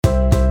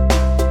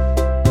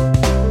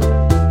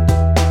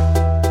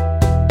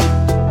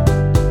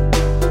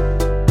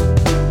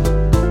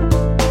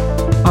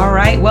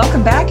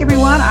Welcome back,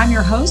 everyone. I'm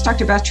your host,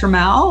 Dr. Beth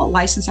Trammell,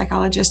 licensed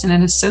psychologist and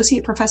an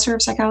associate professor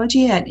of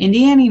psychology at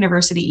Indiana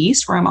University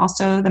East, where I'm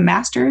also the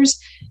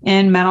master's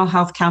in mental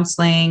health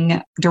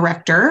counseling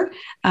director.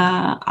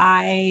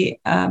 I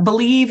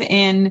believe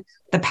in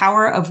the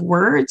power of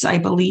words. I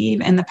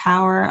believe in the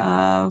power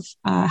of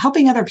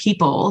helping other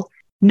people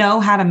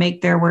know how to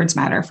make their words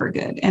matter for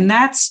good. And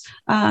that's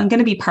going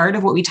to be part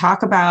of what we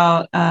talk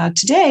about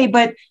today.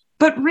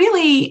 But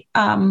really,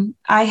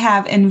 I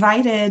have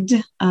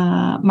invited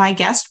my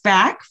guest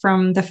back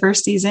from the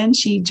first season.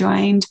 She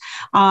joined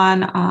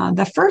on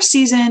the first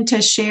season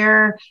to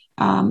share.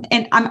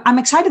 And I'm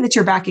excited that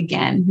you're back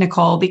again,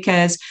 Nicole,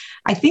 because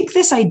I think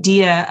this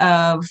idea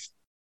of,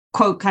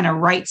 quote, kind of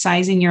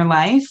right-sizing your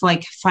life,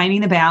 like finding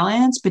the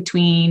balance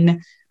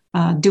between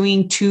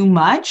doing too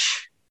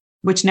much,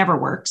 which never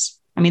works.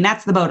 I mean,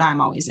 that's the boat I'm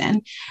always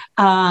in.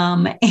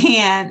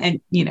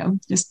 And, you know,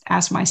 just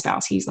ask my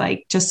spouse. He's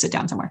like, just sit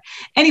down somewhere.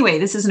 Anyway,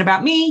 this isn't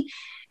about me.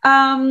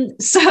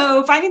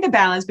 So finding the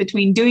balance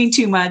between doing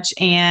too much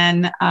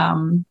and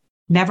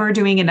never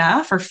doing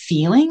enough or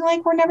feeling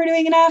like we're never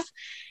doing enough.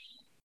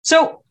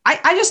 So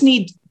I just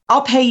need,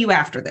 I'll pay you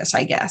after this,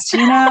 I guess,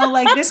 you know,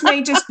 like this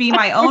may just be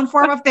my own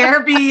form of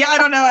therapy. I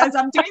don't know. As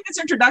I'm doing this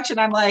introduction,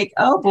 I'm like,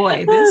 oh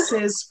boy, this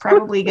is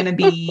probably going to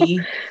be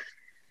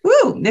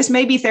this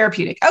may be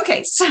therapeutic.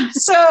 Okay, so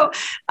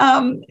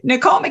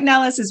Nicole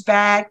McNellis is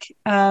back.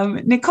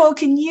 Nicole,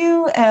 can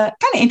you kind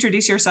of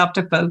introduce yourself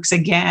to folks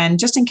again,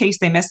 just in case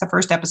they missed the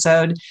first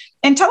episode,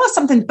 and tell us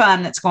something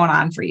fun that's going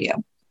on for you?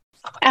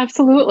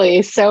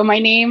 Absolutely. So my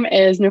name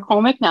is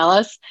Nicole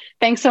McNellis.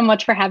 Thanks so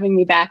much for having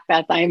me back,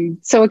 Beth. I'm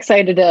so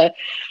excited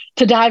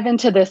to dive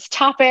into this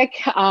topic.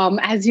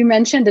 As you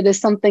mentioned, it is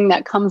something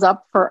that comes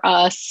up for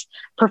us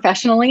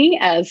professionally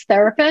as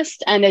therapists,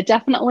 and it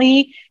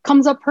definitely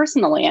comes up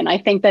personally. And I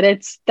think that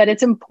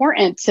it's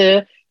important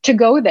to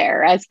go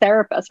there as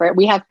therapists, right?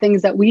 We have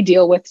things that we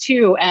deal with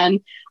too.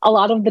 And a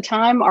lot of the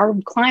time our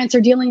clients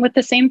are dealing with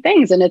the same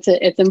things. And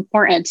it's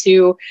important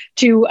to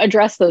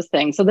address those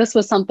things. So this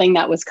was something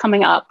that was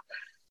coming up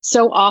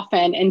so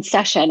often in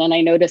session. And I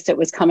noticed it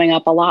was coming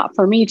up a lot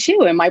for me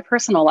too in my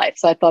personal life.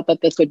 So I thought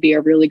that this would be a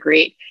really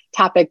great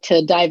topic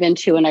to dive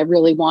into. And I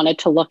really wanted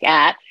to look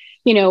at,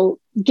 you know,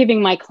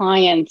 giving my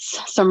clients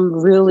some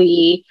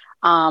really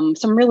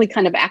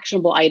kind of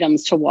actionable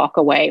items to walk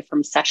away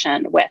from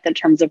session with in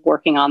terms of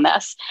working on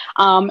this.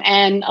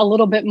 And a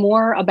little bit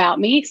more about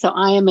me. So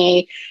I am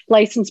a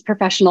licensed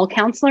professional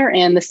counselor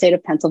in the state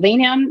of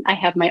Pennsylvania. I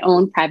have my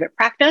own private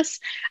practice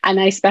and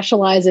I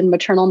specialize in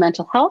maternal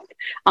mental health.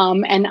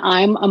 And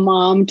I'm a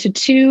mom to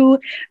two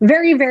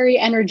very, very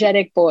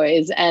energetic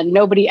boys, and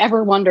nobody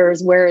ever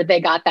wonders where they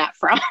got that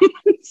from.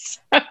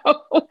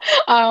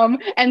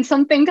 And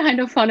something kind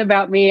of fun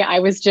about me, I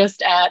was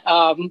just at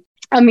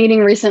a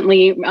meeting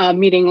recently,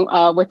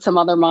 with some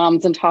other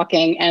moms and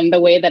talking, and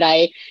the way that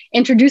I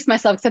introduce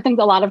myself, because I think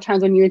a lot of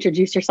times when you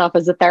introduce yourself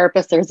as a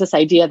therapist, there's this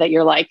idea that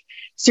you're like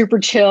super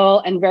chill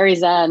and very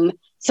zen.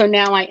 So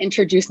now I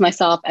introduce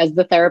myself as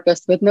the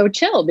therapist with no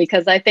chill,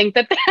 because I think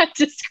that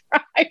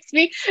describes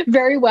me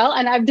very well.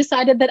 And I've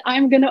decided that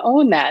I'm going to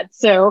own that.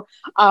 So,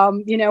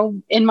 you know,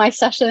 in my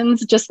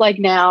sessions, just like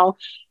now,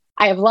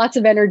 I have lots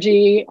of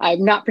energy.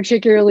 I'm not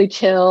particularly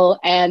chill.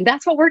 And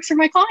that's what works for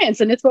my clients.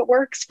 And it's what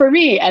works for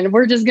me. And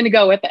we're just going to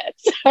go with it.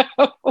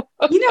 So.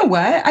 You know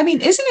what? I mean,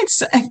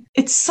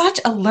 it's such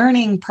a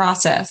learning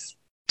process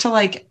to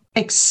like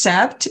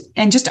accept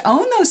and just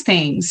own those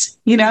things.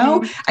 You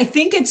know, I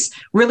think it's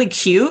really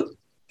cute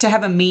to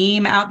have a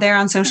meme out there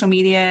on social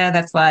media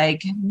that's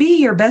like,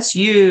 be your best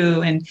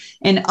you and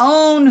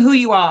own who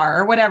you are,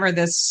 or whatever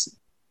this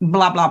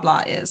blah, blah,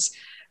 blah is.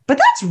 But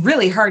that's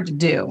really hard to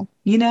do,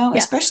 you know,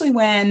 especially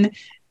when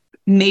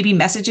maybe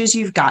messages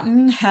you've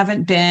gotten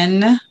haven't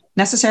been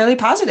necessarily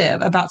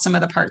positive about some of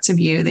the parts of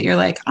you that you're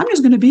like, I'm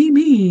just going to be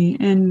me.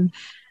 And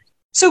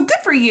so good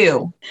for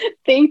you.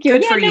 Thank you.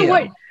 Good for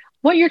you.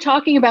 What you're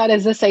talking about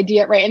is this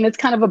idea, right? And it's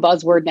kind of a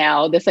buzzword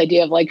now, this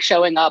idea of like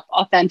showing up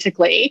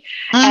authentically.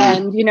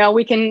 And, you know,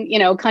 we can, you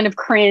know, kind of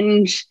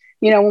cringe,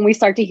 you know, when we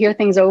start to hear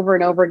things over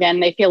and over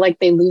again, they feel like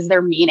they lose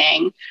their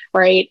meaning,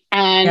 right?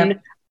 And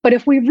but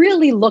if we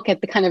really look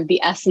at the kind of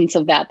the essence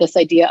of that, this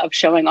idea of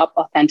showing up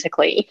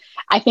authentically,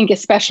 I think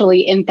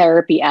especially in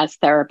therapy as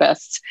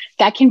therapists,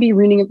 that can be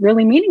really,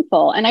 really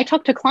meaningful. And I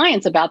talk to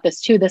clients about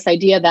this too, this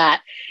idea that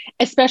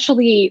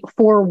especially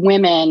for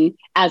women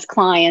as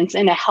clients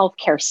in a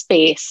healthcare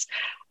space,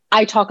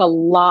 I talk a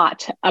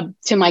lot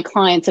to my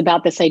clients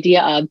about this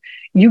idea of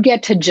you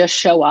get to just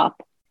show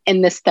up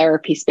in this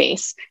therapy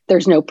space.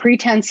 There's no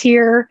pretense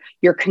here.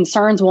 Your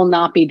concerns will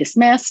not be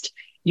dismissed.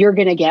 You're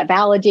going to get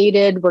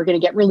validated. We're going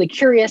to get really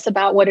curious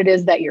about what it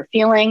is that you're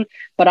feeling,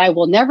 but I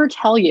will never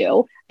tell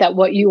you that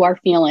what you are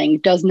feeling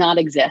does not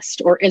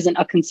exist or isn't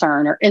a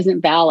concern or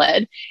isn't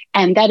valid.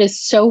 And that is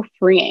so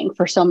freeing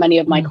for so many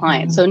of my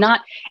clients. So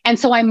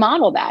I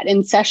model that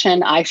in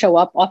session. I show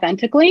up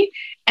authentically,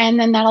 and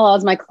then that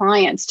allows my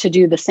clients to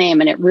do the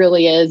same. And it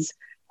really is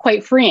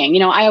quite freeing.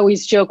 I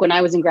always joke when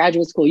I was in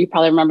graduate school, you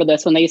probably remember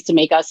this, when they used to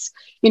make us,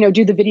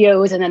 do the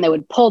videos, and then they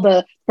would pull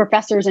the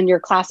professors and your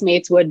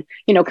classmates would,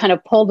 kind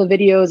of pull the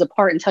videos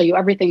apart and tell you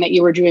everything that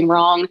you were doing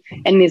wrong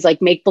in these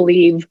like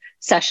make-believe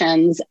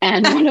sessions.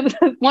 And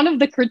one of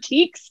the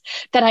critiques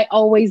that I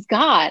always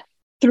got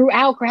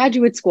throughout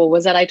graduate school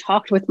was that I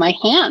talked with my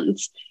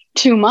hands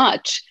too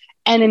much.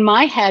 And in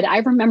my head, I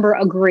remember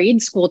a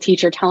grade school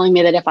teacher telling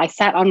me that if I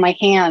sat on my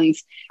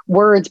hands,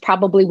 words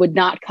probably would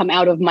not come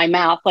out of my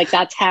mouth. Like,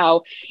 that's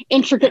how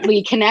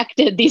intricately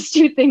connected these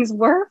two things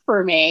were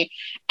for me.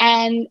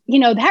 And,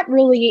 that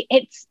really,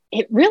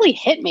 it really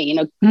hit me,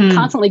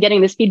 constantly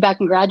getting this feedback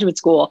in graduate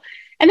school.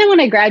 And then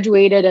when I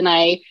graduated and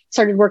I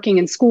started working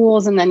in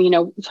schools and then,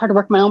 started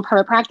working my own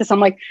private practice, I'm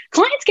like,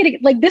 clients getting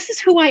like, this is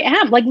who I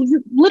am. Like,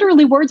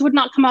 literally words would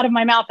not come out of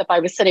my mouth if I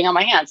was sitting on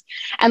my hands.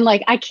 And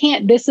like,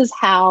 this is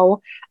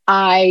how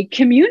I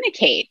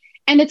communicate.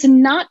 And it's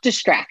not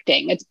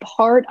distracting. It's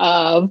part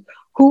of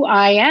who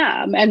I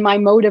am and my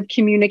mode of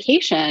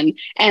communication.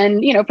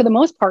 And, for the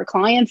most part,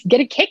 clients get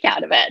a kick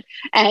out of it.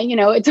 And,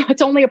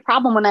 it's only a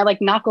problem when I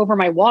like knock over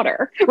my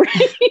water,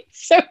 right?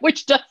 So,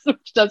 which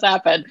does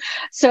happen.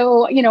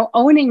 So,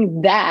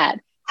 owning that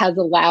has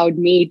allowed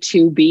me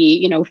to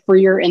be,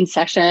 freer in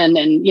session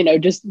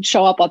and, just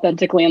show up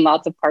authentically in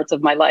lots of parts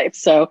of my life.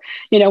 So,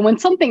 when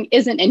something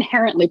isn't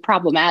inherently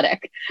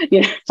problematic,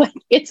 like,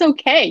 it's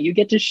okay. You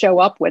get to show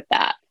up with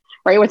that.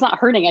 Right? It's not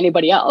hurting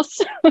anybody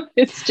else.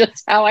 It's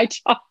just how I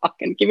talk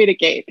and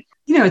communicate.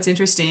 It's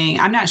interesting.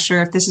 I'm not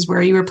sure if this is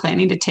where you were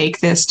planning to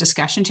take this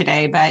discussion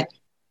today, but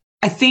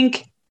I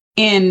think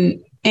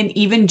in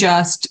even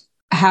just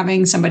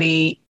having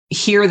somebody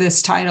hear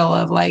this title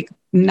of like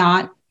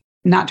not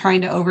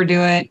trying to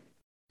overdo it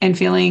and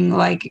feeling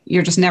like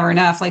you're just never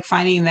enough, like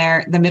finding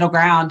the middle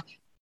ground.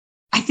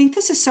 I think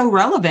this is so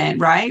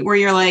relevant, right? Where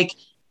you're like,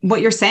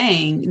 what you're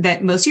saying,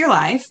 that most of your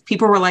life,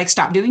 people were like,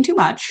 stop doing too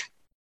much.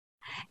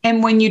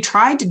 And when you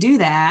tried to do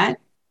that,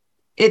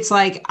 it's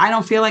like, I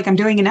don't feel like I'm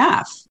doing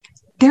enough.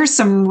 There's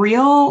some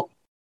real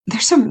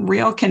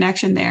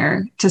connection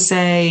there to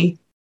say,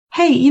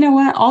 hey, you know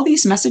what? All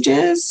these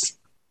messages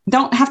they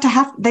don't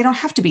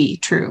have to be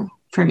true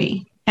for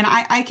me. And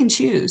I can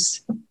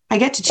choose. I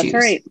get to choose.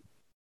 That's right.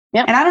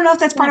 Yeah. And I don't know if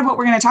that's part of what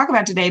we're going to talk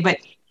about today, but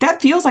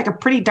that feels like a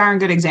pretty darn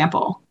good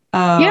example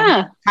of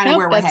kind of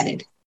where we're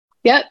headed.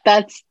 Yeah,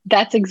 that's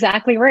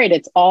exactly right.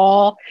 It's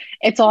all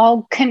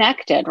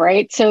connected,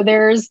 right? So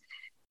there's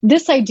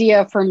this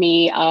idea for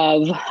me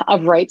of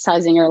right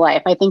sizing your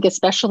life. I think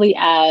especially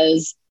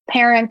as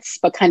parents,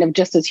 but kind of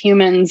just as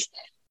humans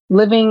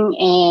living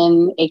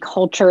in a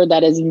culture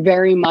that is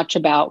very much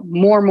about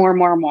more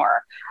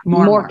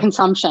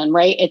consumption,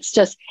 right? It's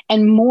just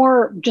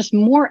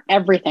more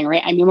everything,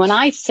 right? I mean, when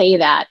I say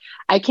that,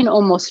 I can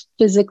almost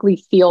physically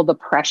feel the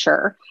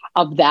pressure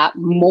of that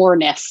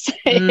moreness,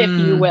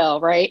 if you will,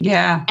 right?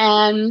 Yeah.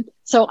 And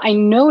so I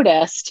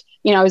noticed,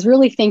 I was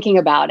really thinking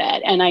about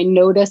it, and I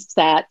noticed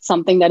that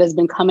something that has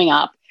been coming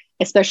up,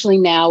 especially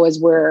now as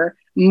we're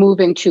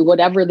moving to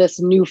whatever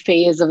this new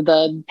phase of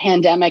the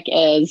pandemic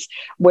is,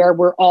 where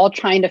we're all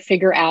trying to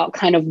figure out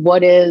kind of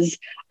what is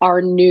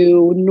our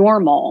new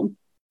normal.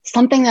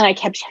 Something that I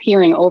kept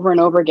hearing over and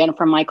over again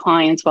from my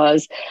clients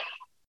was,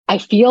 I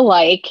feel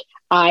like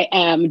I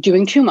am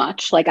doing too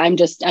much. Like I'm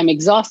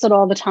exhausted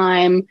all the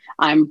time.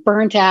 I'm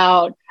burnt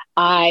out.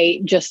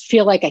 I just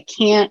feel like I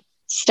can't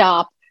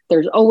stop.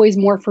 There's always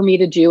more for me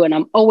to do. And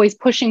I'm always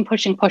pushing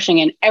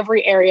in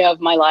every area of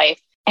my life.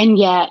 And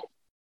yet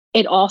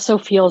it also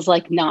feels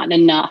like not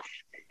enough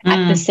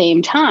at the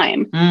same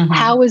time. Mm-hmm.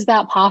 How is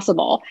that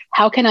possible?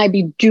 How can I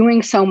be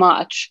doing so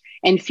much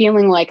and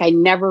feeling like I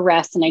never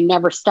rest and I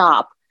never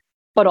stop,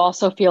 but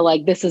also feel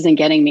like this isn't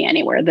getting me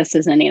anywhere? This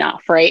isn't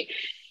enough, right?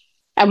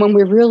 And when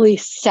we really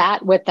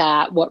sat with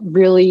that, what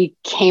really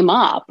came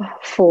up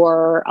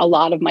for a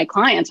lot of my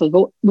clients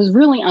was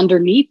really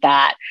underneath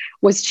that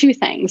was two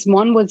things.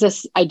 One was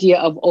this idea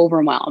of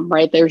overwhelm,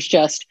 right? There's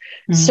just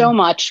so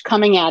much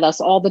coming at us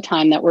all the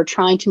time that we're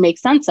trying to make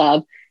sense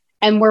of,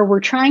 and where we're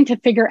trying to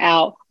figure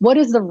out what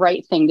is the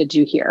right thing to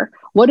do here?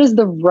 What is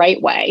the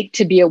right way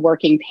to be a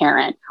working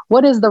parent?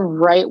 What is the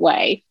right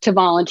way to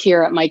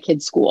volunteer at my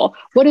kid's school?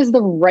 What is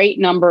the right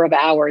number of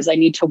hours I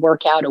need to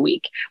work out a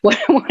week? What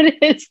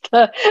is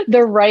the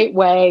right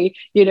way,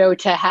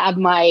 to have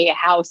my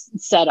house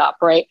set up,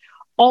 right?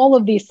 All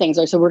of these things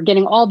are, so we're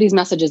getting all these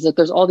messages that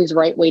there's all these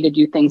right way to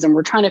do things, and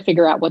we're trying to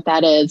figure out what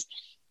that is.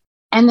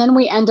 And then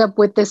we end up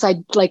with this,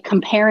 like,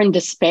 compare and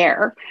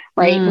despair,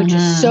 right? Mm-hmm. Which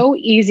is so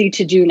easy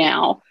to do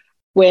now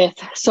with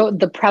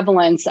the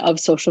prevalence of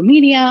social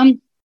media,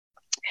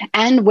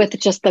 and with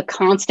just the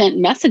constant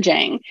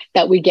messaging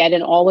that we get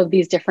in all of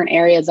these different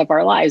areas of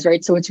our lives,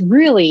 right? So it's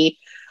really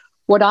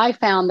what I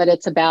found that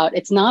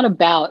it's not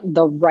about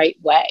the right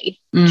way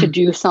to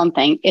do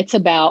something. It's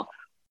about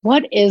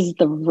what is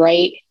the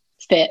right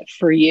fit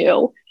for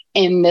you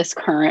in this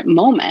current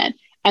moment.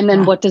 And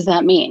then what does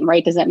that mean,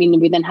 right? Does that mean that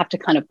we then have to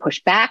kind of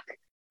push back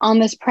on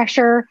this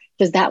pressure?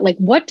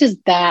 What does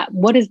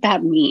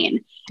that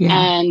mean? Yeah.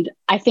 And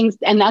I think,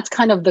 and that's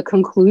kind of the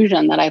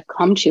conclusion that I've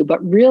come to,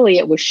 but really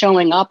it was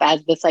showing up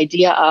as this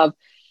idea of,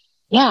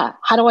 yeah,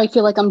 how do I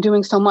feel like I'm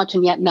doing so much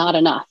and yet not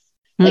enough?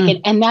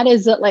 Like, and that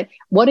is like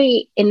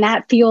and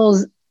that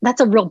feels, that's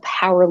a real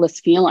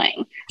powerless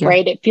feeling,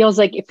 right? It feels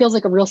like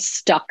a real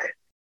stuck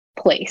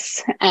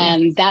place.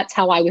 And that's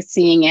how I was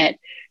seeing it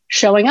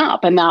showing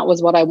up. And that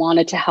was what I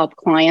wanted to help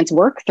clients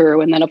work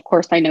through. And then of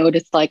course I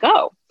noticed like,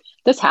 oh,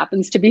 this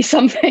happens to be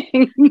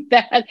something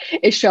that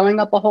is showing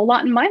up a whole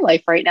lot in my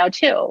life right now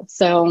too.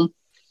 So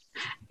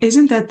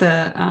isn't that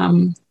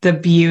the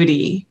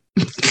beauty?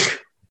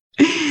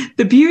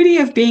 The beauty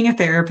of being a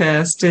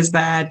therapist is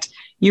that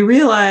you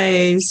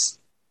realize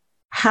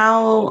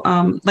how,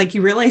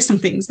 you realize some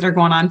things that are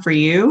going on for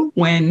you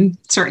when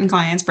certain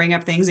clients bring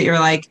up things that you're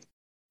like,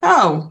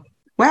 oh,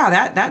 wow,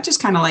 that just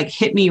kind of like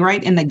hit me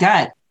right in the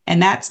gut. And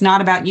that's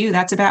not about you.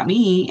 That's about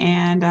me.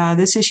 And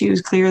this issue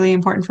is clearly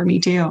important for me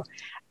too.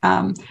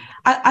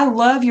 I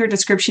love your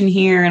description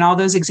here and all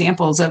those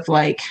examples of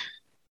like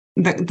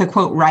the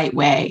quote right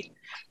way.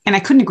 And I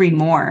couldn't agree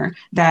more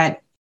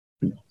that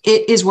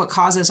it is what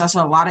causes us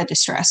a lot of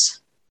distress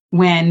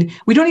when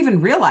we don't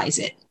even realize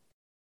it.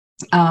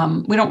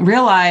 We don't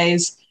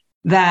realize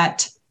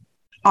that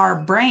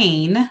our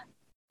brain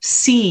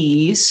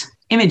sees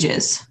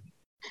images,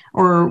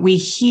 or we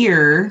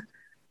hear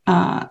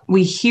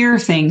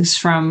things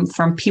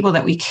from people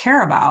that we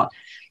care about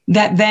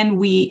that then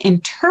we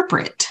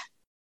interpret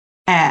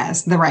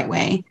as the right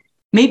way.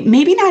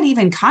 Maybe not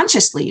even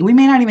consciously. We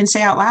may not even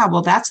say out loud,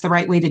 well, that's the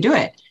right way to do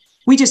it.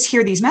 We just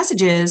hear these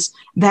messages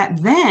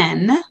that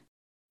then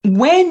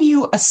when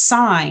you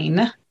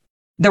assign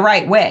the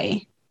right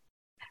way,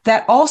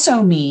 that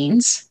also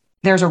means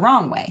there's a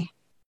wrong way.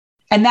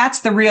 And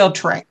that's the real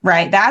trick,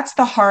 right? That's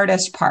the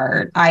hardest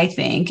part, I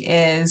think,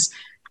 is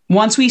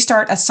once we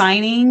start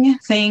assigning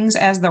things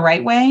as the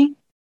right way,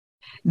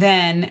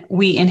 then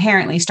we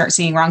inherently start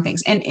seeing wrong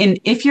things. And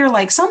if you're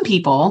like some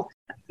people,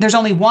 there's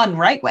only one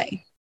right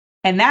way.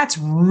 And that's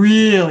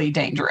really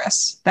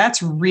dangerous.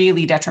 That's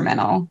really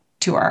detrimental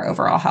to our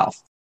overall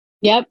health.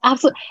 Yep,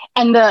 absolutely.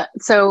 And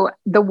so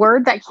the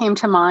word that came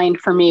to mind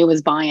for me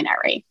was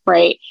binary,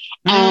 right?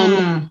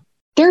 And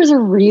there's a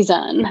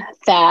reason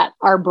that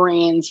our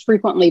brains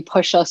frequently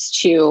push us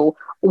to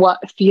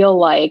what feel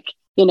like,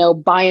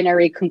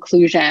 binary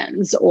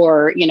conclusions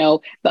or,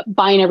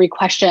 binary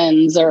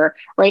questions or,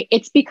 right?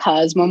 It's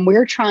because when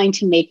we're trying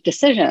to make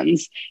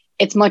decisions,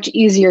 it's much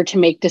easier to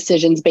make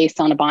decisions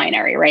based on a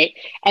binary, right?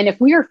 And if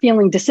we are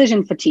feeling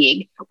decision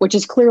fatigue, which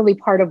is clearly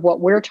part of what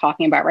we're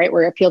talking about, right?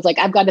 Where it feels like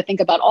I've got to think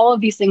about all of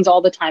these things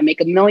all the time,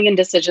 make a million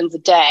decisions a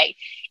day.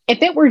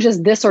 If it were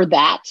just this or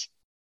that,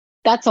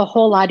 that's a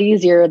whole lot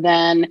easier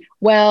than,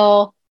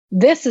 well,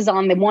 this is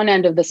on the one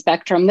end of the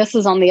spectrum, this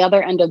is on the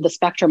other end of the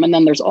spectrum, and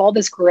then there's all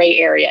this gray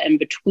area in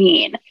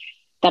between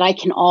that I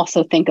can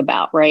also think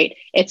about, right?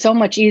 It's so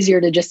much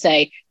easier to just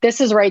say, this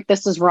is right,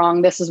 this is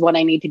wrong, this is what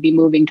I need to be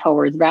moving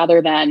towards,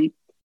 rather than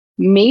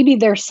maybe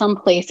there's some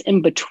place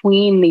in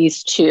between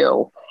these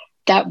two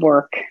that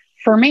work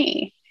for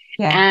me.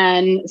 Yeah.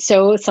 And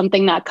so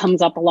something that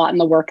comes up a lot in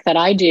the work that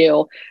I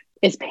do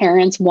is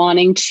parents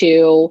wanting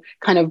to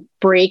kind of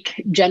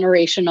break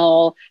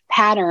generational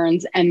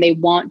patterns, and they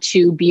want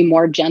to be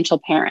more gentle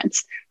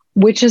parents,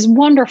 which is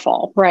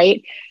wonderful,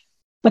 right?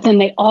 But then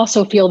they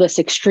also feel this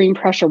extreme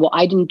pressure. Well,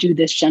 I didn't do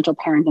this gentle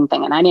parenting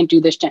thing, and I didn't do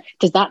this.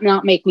 Does that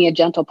not make me a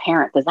gentle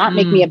parent? Does that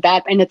make me a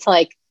bad? And it's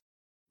like,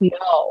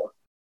 no,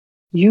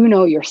 you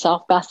know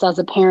yourself best as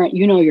a parent.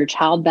 You know your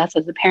child best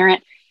as a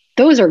parent.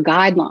 Those are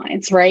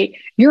guidelines, right?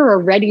 You're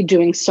already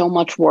doing so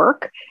much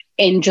work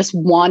in just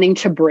wanting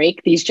to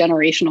break these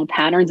generational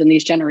patterns and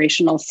these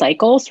generational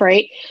cycles,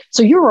 right?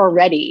 So you're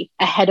already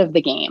ahead of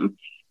the game.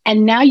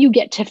 And now you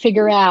get to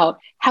figure out,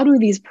 how do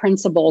these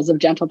principles of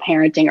gentle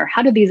parenting, or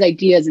how do these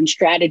ideas and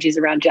strategies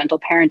around gentle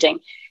parenting,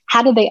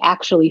 how do they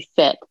actually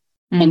fit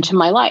into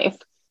my life?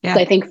 Yeah.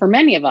 So I think for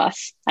many of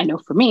us, I know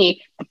for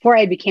me, before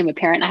I became a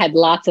parent, I had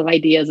lots of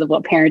ideas of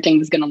what parenting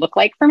was going to look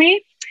like for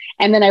me.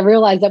 And then I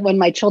realized that when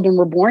my children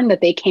were born,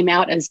 that they came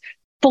out as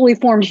fully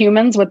formed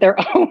humans with their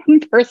own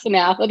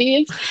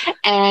personalities.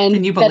 And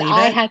can you believe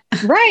it?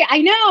 Right,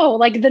 I know,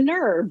 like the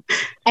nerve.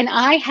 And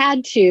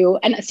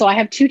so I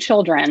have two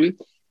children,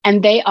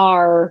 and they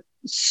are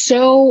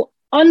so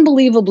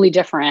unbelievably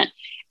different.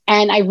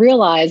 And I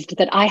realized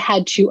that I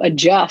had to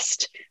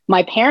adjust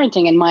my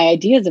parenting and my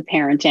ideas of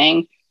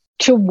parenting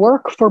to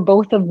work for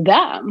both of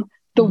them.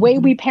 The way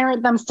we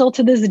parent them still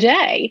to this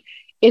day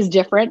is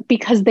different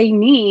because they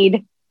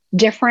need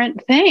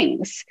different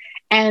things.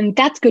 And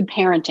that's good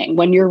parenting,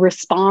 when you're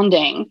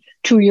responding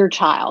to your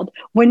child,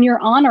 when you're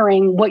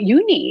honoring what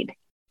you need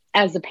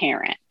as a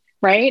parent,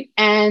 right?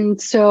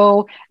 And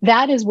so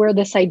that is where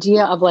this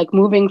idea of like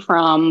moving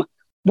from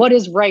what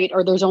is right,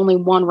 or there's only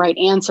one right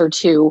answer,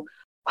 to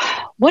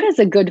what is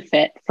a good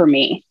fit for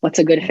me? What's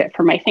a good fit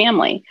for my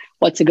family?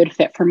 What's a good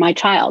fit for my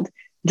child?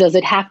 Does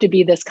it have to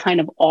be this kind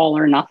of all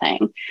or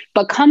nothing?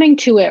 But coming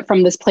to it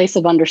from this place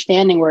of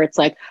understanding where it's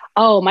like,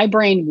 oh, my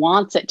brain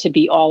wants it to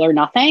be all or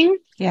nothing,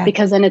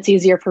 because then it's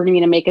easier for me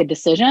to make a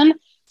decision.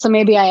 So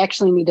maybe I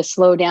actually need to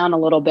slow down a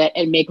little bit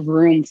and make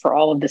room for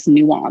all of this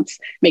nuance,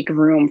 make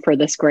room for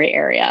this gray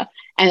area.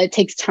 And it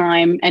takes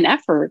time and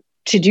effort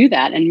to do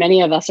that. And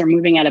many of us are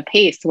moving at a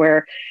pace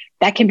where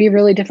that can be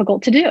really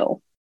difficult to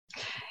do.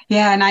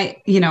 Yeah. And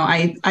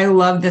I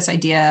love this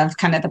idea of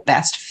kind of the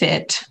best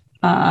fit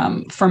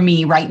for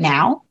me right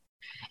now.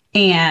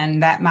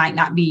 And that might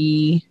not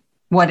be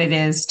what it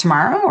is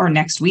tomorrow or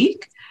next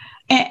week.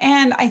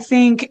 And I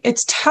think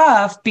it's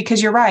tough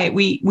because you're right.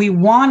 We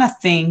want to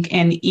think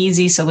in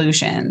easy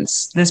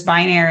solutions. This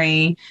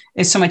binary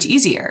is so much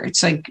easier.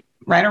 It's like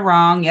right or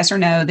wrong, yes or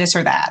no, this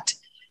or that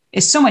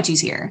is so much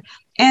easier.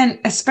 And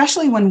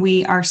especially when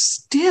we are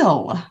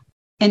still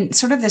in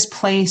sort of this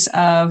place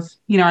of,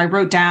 I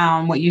wrote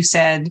down what you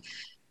said,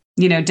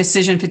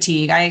 decision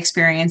fatigue. I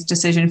experience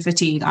decision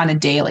fatigue on a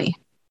daily.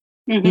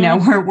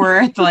 Mm-hmm. Where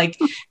we're at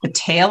the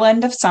tail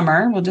end of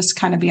summer. We'll just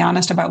kind of be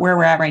honest about where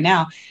we're at right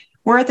now.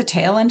 We're at the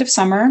tail end of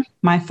summer.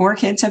 My 4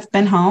 kids have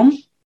been home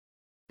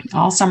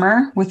all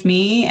summer with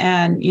me.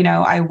 And,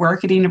 I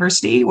work at a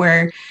university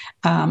where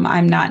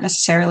I'm not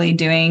necessarily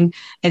doing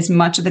as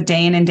much of the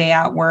day in and day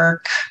out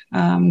work,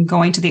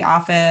 going to the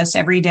office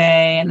every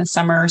day in the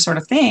summer sort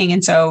of thing.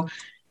 And so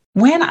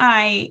when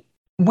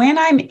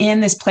I'm in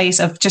this place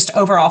of just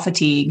overall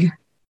fatigue,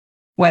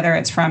 whether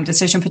it's from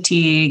decision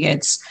fatigue,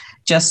 it's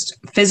just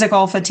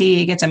physical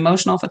fatigue, it's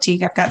emotional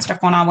fatigue, I've got stuff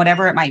going on,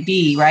 whatever it might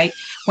be, right?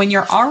 When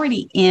you're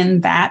already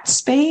in that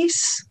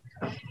space,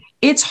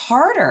 it's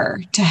harder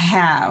to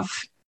have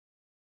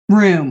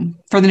room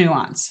for the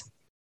nuance.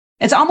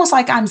 It's almost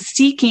like I'm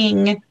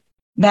seeking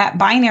that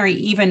binary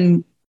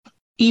even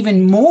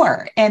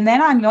more. And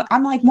then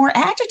I'm like more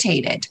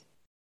agitated.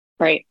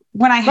 Right.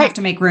 When I have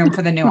to make room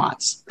for the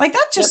nuance. Like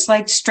that just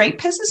like straight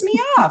pisses me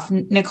off,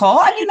 Nicole.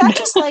 I mean, I'm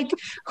just like,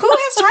 who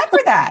has time for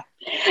that?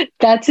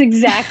 That's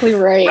exactly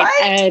right.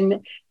 Right?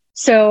 And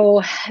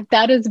so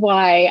that is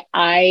why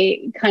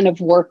I kind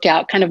of worked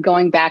out, kind of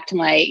going back to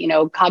my,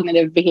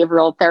 cognitive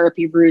behavioral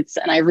therapy roots.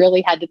 And I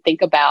really had to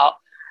think about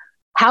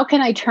how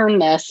can I turn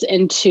this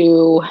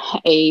into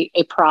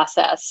a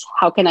process?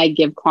 How can I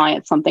give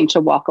clients something to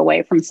walk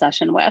away from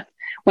session with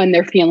when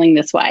they're feeling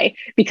this way?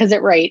 Because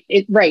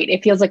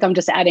it feels like I'm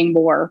just adding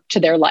more to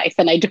their life.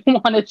 And I don't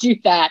want to do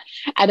that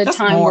at a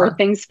time where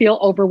things feel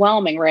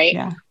overwhelming, right?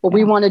 Yeah. What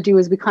we want to do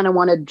is we kind of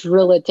want to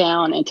drill it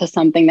down into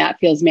something that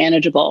feels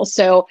manageable.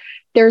 So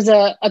there's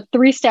a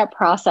 3-step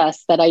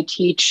process that I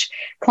teach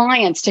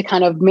clients to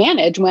kind of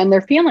manage when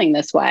they're feeling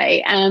this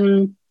way.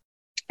 And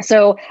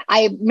so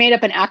I made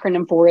up an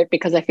acronym for it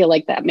because I feel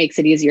like that makes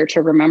it easier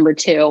to remember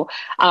too.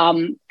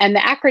 And the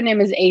acronym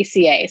is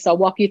ACA. So I'll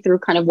walk you through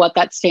kind of what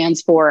that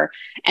stands for,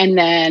 and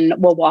then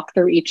we'll walk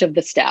through each of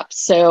the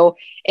steps. So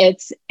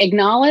it's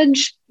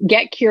acknowledge,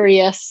 get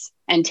curious,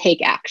 and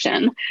take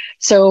action.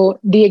 So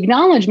the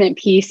acknowledgement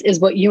piece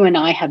is what you and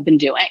I have been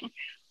doing.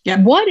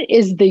 Yep. What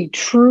is the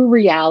true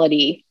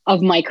reality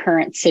of my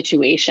current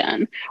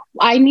situation?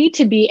 I need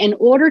to be, in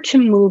order to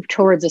move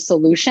towards a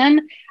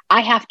solution,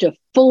 I have to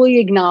fully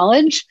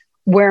acknowledge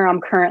where I'm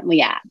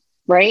currently at,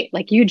 right?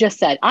 Like you just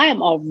said, I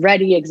am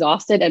already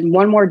exhausted, and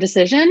one more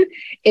decision,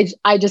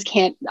 I just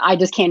can't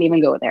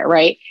even go there,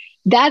 right?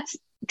 That's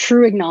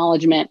true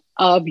acknowledgement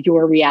of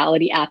your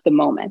reality at the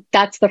moment.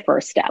 That's the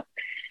first step.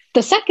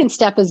 The second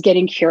step is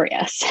getting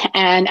curious.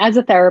 And as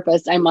a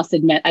therapist, I must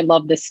admit, I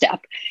love this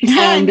step.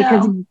 And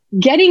because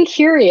getting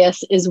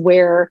curious is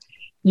where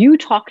you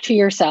talk to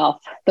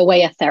yourself the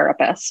way a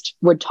therapist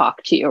would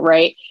talk to you,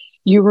 right?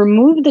 You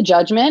remove the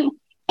judgment,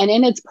 and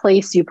in its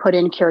place, you put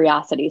in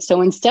curiosity.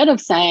 So instead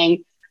of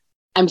saying,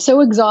 I'm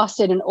so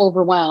exhausted and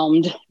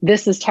overwhelmed,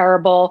 this is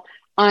terrible,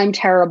 I'm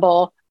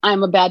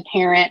a bad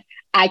parent,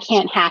 I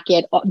can't hack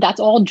it. That's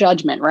all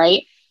judgment,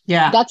 right?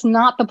 Yeah. That's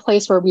not the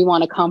place where we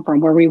want to come from.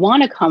 Where we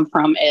want to come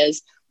from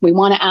is we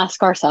want to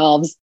ask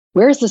ourselves,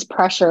 where's this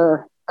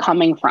pressure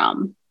coming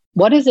from?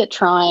 What is it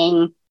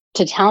trying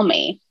to tell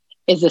me?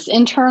 Is this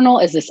internal?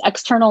 Is this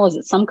external? Is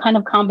it some kind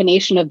of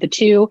combination of the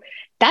two?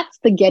 That's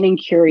the getting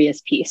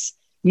curious piece.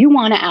 You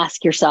want to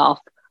ask yourself,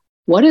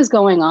 what is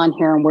going on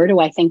here? And where do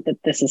I think that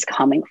this is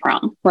coming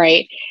from?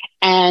 Right.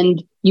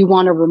 And you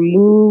want to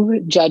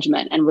remove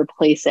judgment and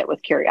replace it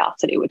with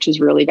curiosity, which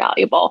is really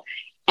valuable.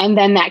 And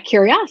then that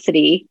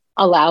curiosity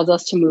allows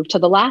us to move to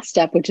the last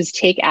step, which is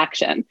take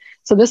action.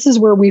 So this is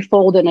where we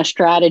fold in a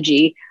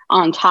strategy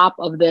on top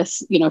of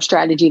this,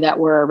 strategy that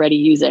we're already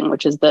using,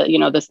 which is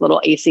this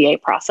little ACA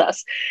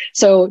process.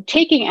 So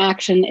taking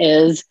action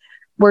is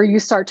where you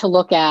start to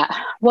look at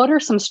what are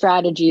some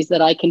strategies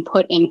that I can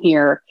put in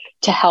here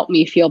to help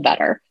me feel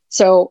better.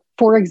 So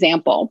for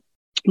example,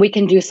 we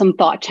can do some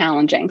thought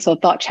challenging. So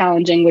thought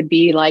challenging would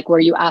be like where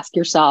you ask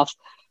yourself,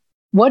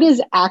 what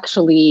is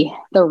actually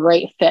the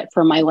right fit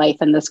for my life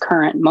in this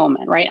current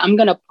moment, right? I'm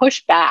going to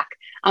push back.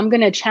 I'm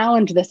going to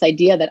challenge this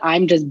idea that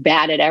I'm just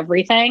bad at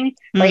everything,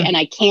 right? And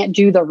I can't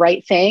do the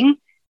right thing.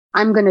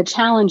 I'm going to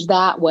challenge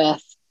that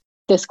with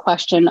this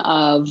question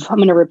of, I'm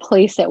going to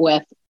replace it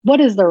with, what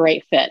is the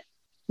right fit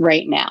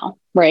right now,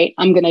 right?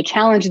 I'm going to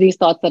challenge these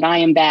thoughts that I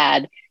am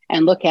bad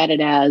and look at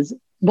it as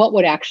what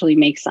would actually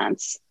make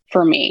sense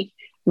for me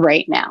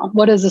right now?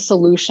 What is a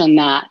solution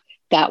that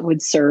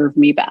would serve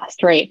me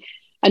best, right?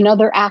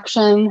 Another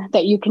action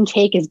that you can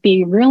take is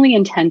being really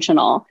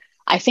intentional.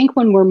 I think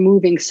when we're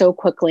moving so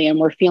quickly and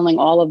we're feeling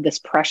all of this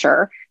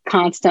pressure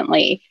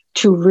constantly,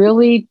 to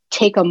really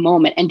take a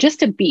moment and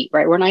just a beat,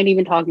 right? We're not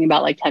even talking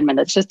about like 10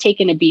 minutes, just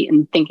taking a beat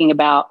and thinking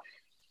about,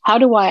 how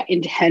do I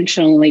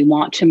intentionally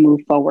want to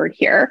move forward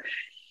here,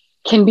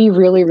 can be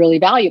really, really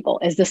valuable.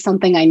 Is this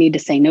something I need to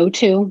say no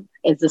to?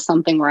 Is this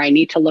something where I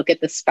need to look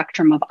at the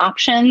spectrum of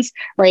options,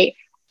 right?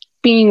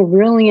 Being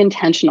really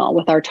intentional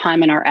with our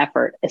time and our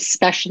effort,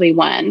 especially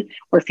when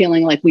we're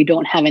feeling like we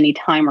don't have any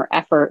time or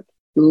effort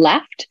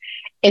left,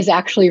 is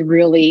actually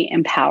really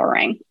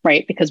empowering,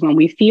 right? Because when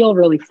we feel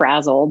really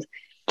frazzled,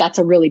 that's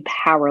a really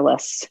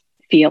powerless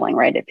feeling,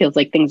 right? It feels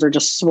like things are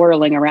just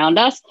swirling around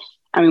us,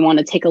 and we want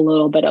to take a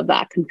little bit of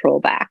that control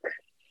back.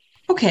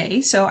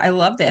 Okay, so I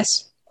love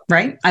this,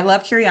 right? I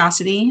love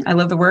curiosity. I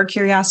love the word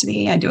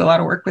curiosity. I do a lot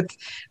of work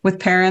with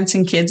parents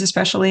and kids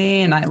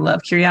especially, and I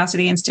love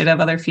curiosity instead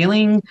of other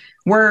feeling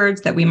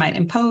words that we might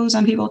impose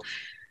on people.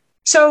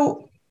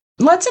 So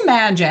let's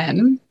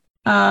imagine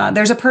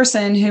there's a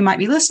person who might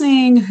be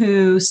listening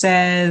who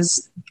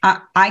says,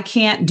 I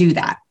can't do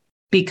that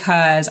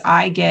because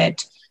I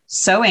get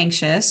so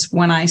anxious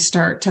when I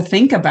start to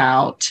think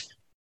about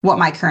what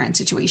my current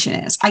situation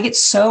is. I get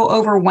so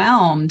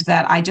overwhelmed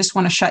that I just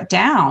want to shut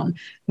down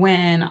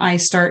when I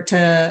start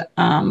to,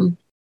 I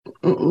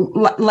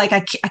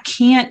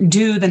can't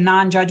do the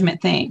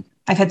non-judgment thing.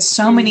 I've had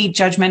so many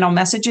judgmental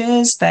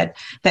messages that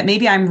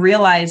maybe I'm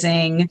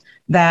realizing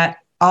that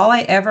all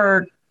I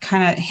ever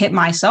kind of hit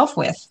myself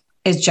with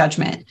is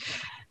judgment.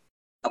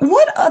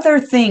 What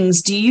other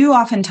things do you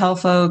often tell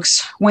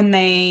folks when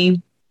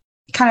they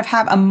kind of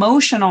have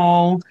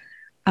emotional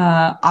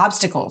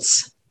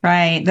obstacles,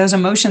 right? Those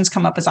emotions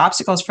come up as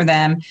obstacles for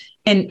them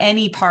in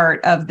any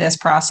part of this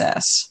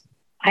process.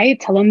 I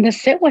tell them to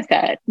sit with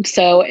it.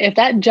 So if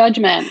that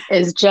judgment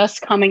is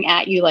just coming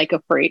at you like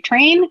a freight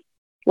train,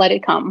 let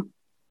it come,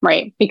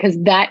 right?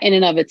 Because that in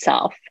and of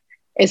itself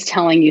is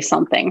telling you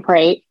something,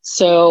 right?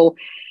 So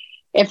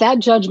if that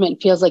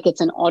judgment feels like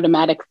it's an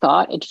automatic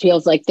thought, it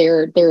feels like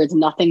there is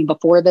nothing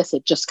before this,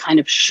 it just kind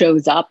of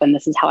shows up and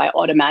this is how I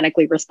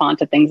automatically respond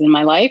to things in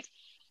my life,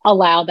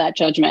 allow that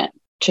judgment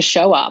to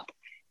show up.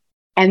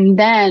 And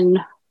then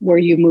where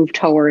you move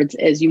towards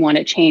is you want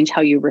to change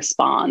how you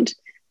respond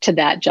to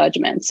that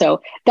judgment.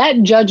 So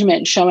that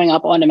judgment showing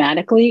up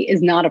automatically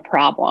is not a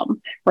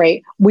problem,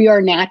 right? We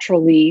are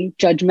naturally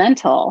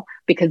judgmental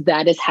because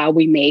that is how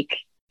we make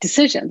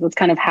decisions. It's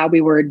kind of how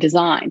we were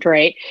designed,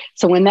 right?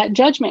 So when that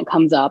judgment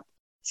comes up,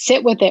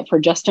 sit with it for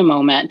just a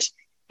moment.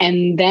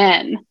 And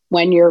then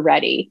when you're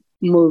ready,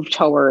 move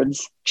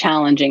towards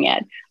challenging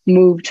it,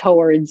 move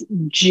towards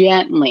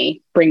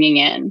gently bringing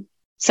in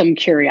some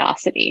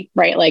curiosity,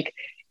 right? Like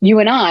you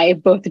and I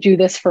both do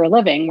this for a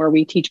living where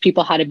we teach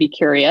people how to be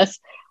curious.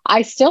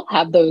 I still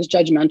have those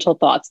judgmental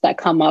thoughts that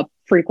come up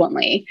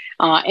frequently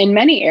in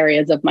many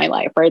areas of my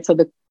life, right? So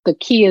the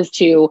key is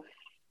to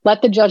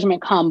let the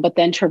judgment come, but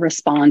then to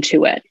respond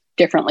to it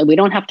differently. We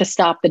don't have to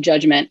stop the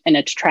judgment in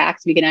its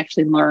tracks. We can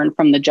actually learn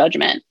from the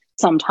judgment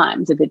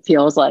sometimes if it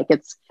feels like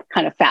it's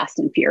kind of fast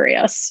and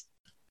furious.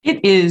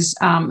 It is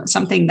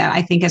something that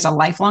I think is a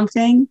lifelong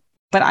thing,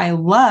 but I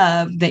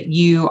love that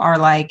you are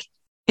like,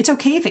 it's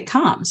okay if it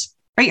comes,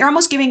 right? You're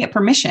almost giving it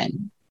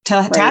permission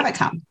to have it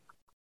come.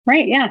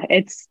 Right. Yeah.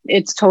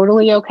 It's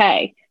totally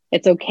okay.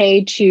 It's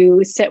okay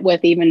to sit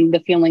with even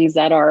the feelings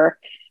that are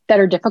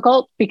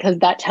difficult, because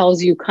that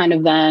tells you kind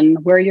of then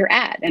where you're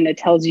at, and it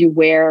tells you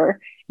where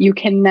you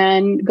can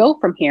then go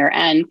from here.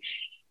 And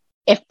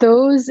if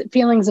those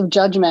feelings of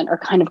judgment are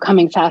kind of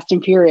coming fast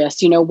and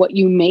furious, what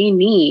you may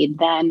need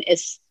then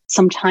is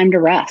some time to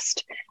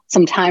rest,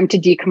 some time to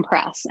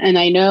decompress. And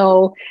I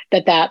know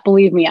that,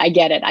 believe me, I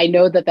get it. I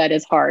know that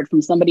is hard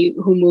from somebody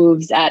who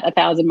moves at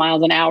 1,000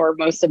 miles an hour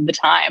most of the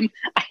time.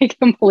 I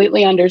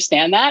completely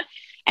understand that.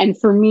 And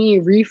for me,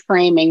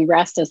 reframing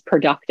rest as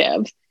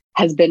productive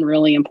has been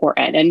really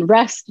important. And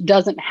rest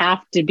doesn't have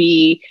to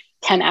be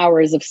 10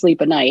 hours of sleep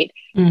a night.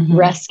 Mm-hmm.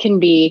 Rest can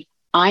be,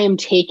 I am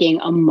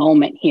taking a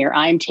moment here.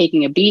 I'm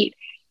taking a beat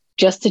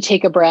just to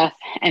take a breath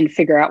and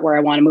figure out where I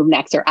want to move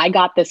next. Or I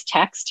got this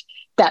text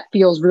that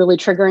feels really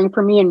triggering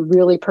for me and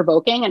really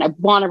provoking, and I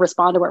want to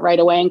respond to it right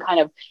away and kind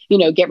of,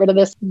 get rid of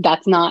this.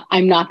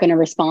 I'm not going to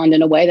respond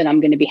in a way that I'm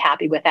going to be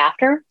happy with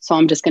after. So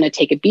I'm just going to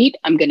take a beat.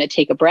 I'm going to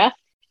take a breath,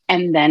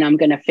 and then I'm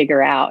going to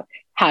figure out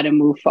how to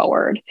move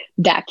forward.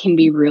 That can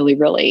be really,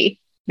 really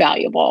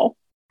valuable.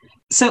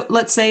 So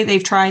let's say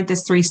they've tried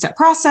this 3-step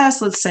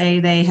process. Let's say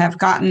they have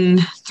gotten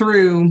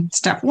through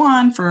step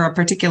 1 for a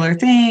particular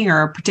thing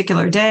or a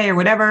particular day or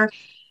whatever.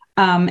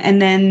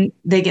 And then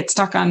they get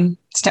stuck on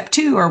step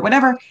 2 or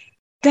whatever.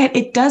 That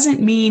it doesn't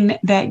mean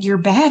that you're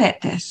bad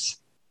at this,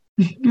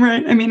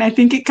 right? I mean, I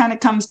think it kind of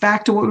comes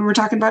back to what we were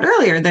talking about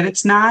earlier, that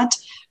it's not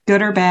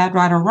good or bad,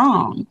 right or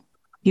wrong.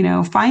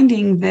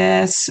 Finding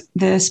this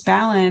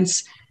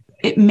balance,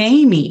 it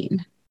may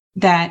mean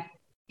that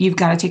you've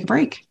got to take a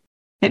break.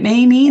 It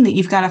may mean that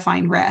you've got to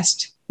find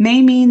rest.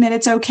 may mean that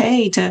it's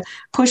okay to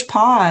push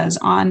pause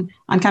on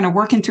kind of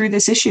working through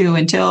this issue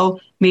until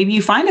maybe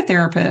you find a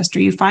therapist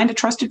or you find a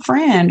trusted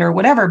friend or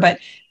whatever. But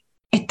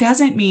it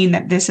doesn't mean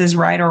that this is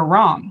right or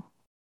wrong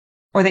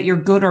or that you're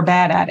good or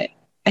bad at it.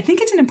 I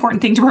think it's an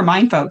important thing to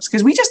remind folks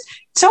because we just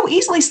so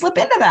easily slip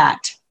into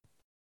that.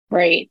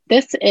 Right.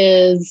 This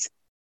is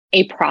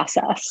a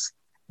process.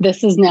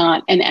 This is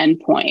not an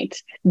endpoint.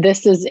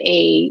 This is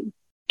a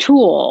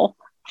tool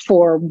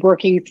for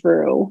working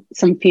through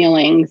some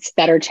feelings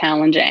that are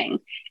challenging.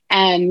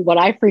 And what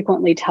I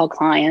frequently tell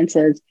clients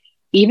is,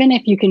 even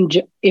if you can,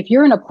 if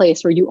you're in a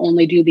place where you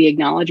only do the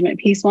acknowledgement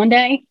piece one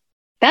day,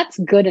 that's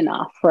good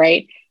enough,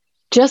 right?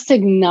 Just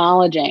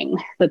acknowledging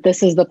that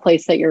this is the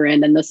place that you're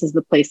in and this is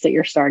the place that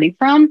you're starting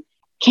from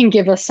can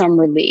give us some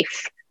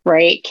relief,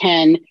 right?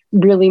 Can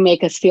really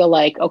make us feel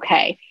like,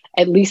 okay,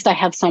 at least I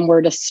have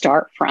somewhere to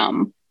start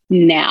from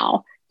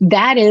now.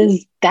 That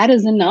is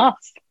enough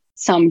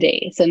some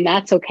days, and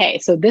that's okay.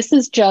 So this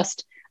is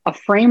just a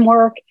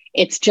framework.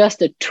 It's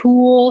just a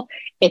tool.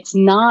 It's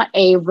not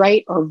a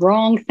right or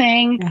wrong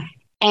thing. Yeah.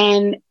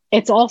 And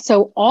it's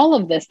also all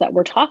of this that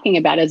we're talking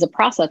about as a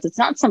process. It's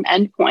not some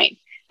endpoint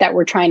that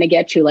we're trying to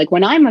get to. Like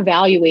when I'm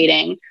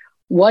evaluating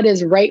what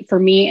is right for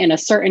me in a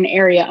certain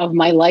area of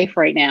my life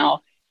right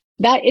now,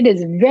 that it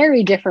is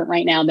very different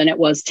right now than it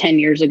was 10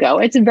 years ago.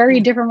 It's very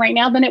different right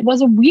now than it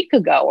was a week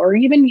ago or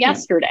even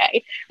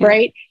yesterday,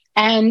 right?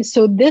 And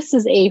so this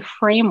is a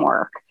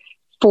framework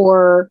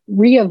for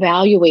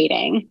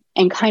reevaluating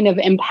and kind of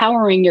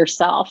empowering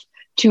yourself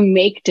to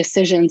make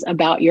decisions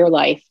about your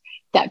life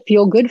that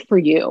feel good for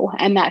you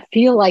and that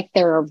feel like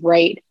they're a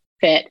right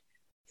fit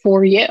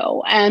for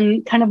you.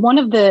 And kind of one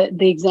of the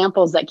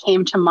examples that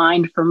came to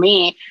mind for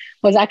me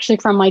was actually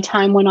from my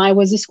time when I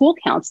was a school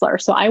counselor.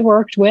 So I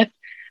worked with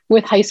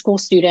high school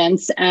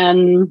students,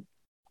 and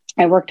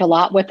I worked a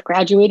lot with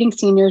graduating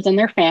seniors and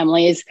their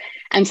families.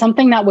 And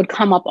something that would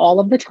come up all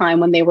of the time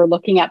when they were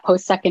looking at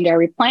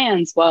post-secondary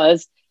plans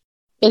is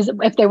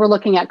if they were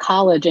looking at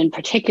college in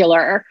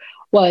particular,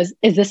 is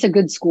this a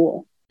good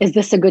school? Is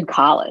this a good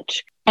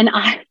college? And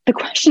the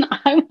question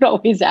I would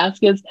always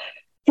ask is,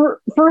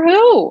 for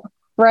who,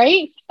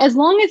 right? As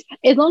long as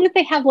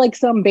they have like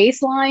some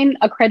baseline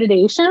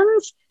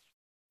accreditations,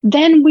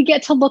 then we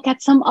get to look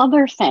at some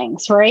other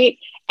things, right?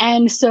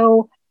 And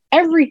so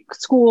every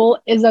school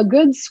is a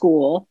good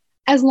school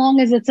as long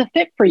as it's a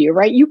fit for you,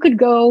 right? You could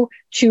go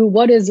to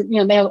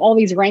they have all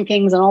these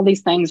rankings and all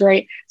these things,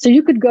 right? So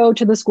you could go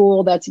to the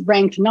school that's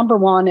ranked number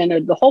one in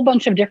a whole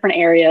bunch of different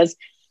areas,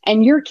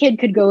 and your kid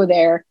could go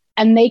there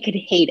and they could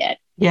hate it.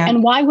 Yeah.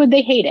 And why would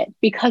they hate it?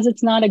 Because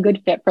it's not a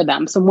good fit for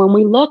them. So when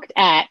we looked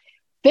at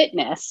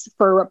fitness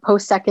for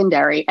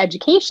post-secondary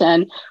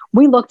education,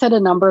 we looked at a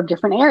number of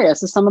different areas.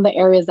 So some of the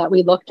areas that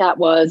we looked at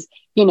was,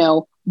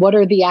 what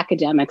are the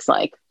academics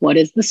like? What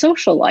is the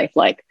social life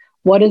like?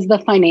 What is the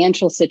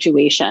financial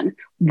situation?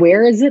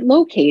 Where is it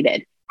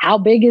located? How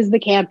big is the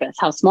campus?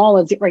 How small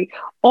is it, right?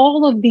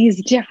 All of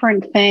these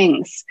different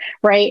things,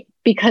 right?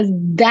 Because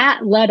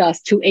that led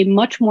us to a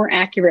much more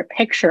accurate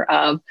picture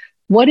of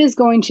what is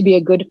going to be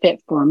a good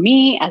fit for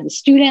me as a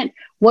student,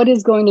 what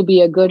is going to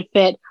be a good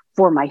fit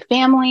for my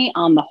family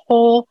on the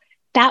whole.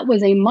 That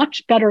was a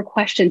much better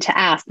question to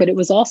ask, but it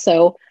was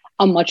also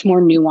a much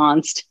more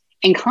nuanced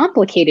and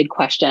complicated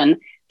question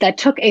that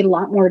took a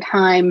lot more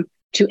time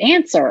to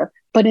answer.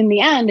 But in the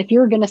end, if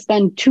you're going to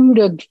spend 2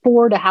 to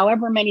 4 to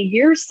however many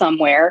years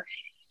somewhere,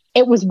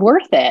 it was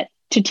worth it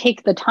to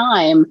take the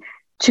time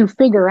to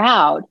figure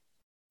out,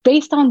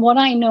 based on what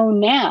I know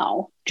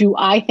now, do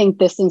I think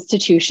this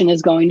institution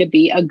is going to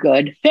be a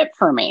good fit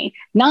for me?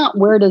 Not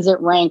where does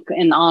it rank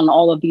on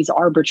all of these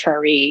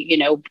arbitrary,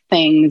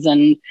 things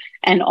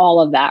and all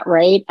of that,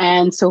 right?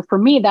 And so for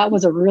me, that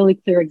was a really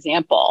clear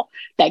example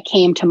that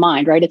came to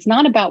mind, right? It's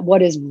not about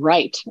what is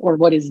right or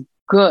what is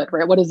good,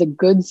 right? What is a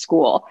good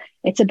school?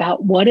 It's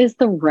about what is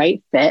the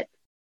right fit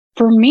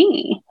for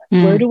me?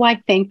 Where do I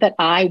think that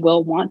I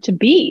will want to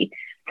be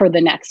for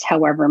the next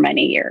however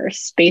many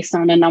years based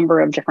on a number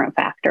of different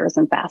factors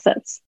and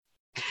facets?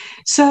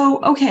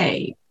 So,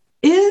 okay,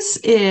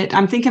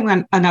 I'm thinking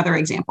of another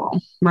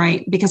example,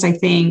 right? Because I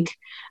think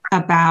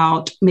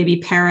about maybe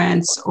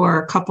parents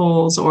or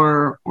couples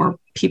or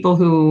people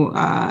who,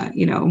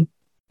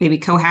 maybe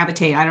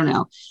cohabitate, I don't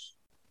know,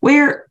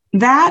 where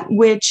that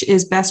which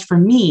is best for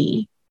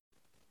me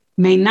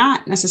may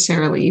not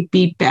necessarily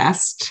be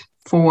best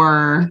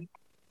for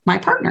my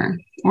partner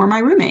or my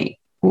roommate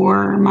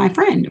or my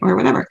friend or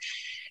whatever.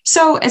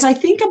 So as I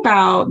think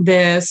about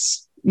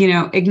this,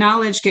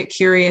 acknowledge, get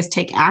curious,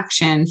 take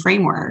action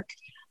framework,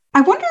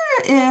 I wonder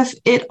if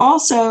it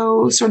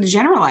also sort of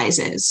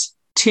generalizes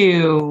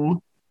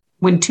to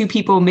when two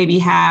people maybe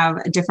have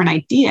a different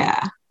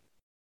idea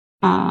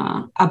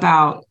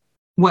about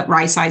what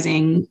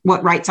right-sizing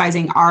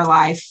our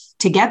life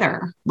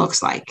together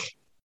looks like,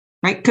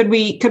 right? Could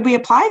we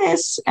apply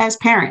this as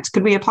parents?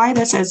 Could we apply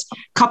this as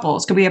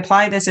couples? Could we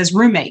apply this as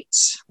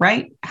roommates,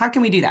 right? How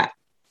can we do that?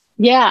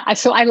 Yeah,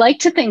 so I like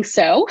to think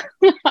so.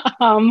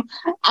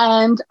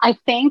 And I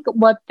think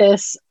what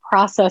this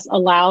process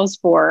allows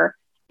for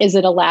is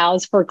it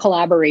allows for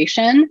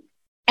collaboration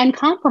and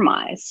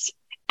compromise.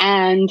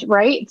 And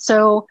right.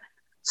 So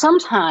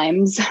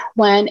sometimes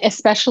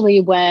especially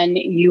when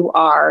you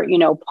are,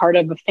 part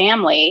of a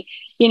family,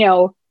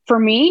 for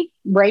me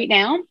right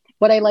now,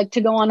 would I like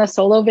to go on a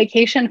solo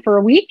vacation for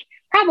a week?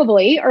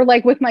 Probably, or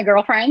like with my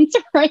girlfriends,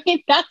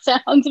 right? That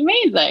sounds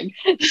amazing.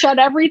 Shut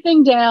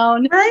everything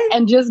down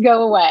and just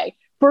go away.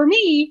 For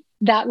me,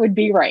 that would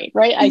be right?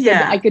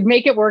 I could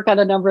make it work on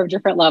a number of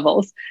different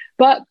levels.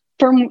 But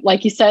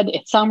like you said,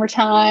 it's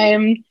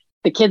summertime.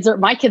 My kids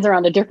are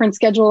on a different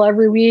schedule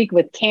every week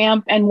with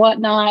camp and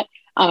whatnot.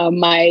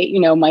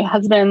 My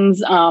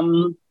husband's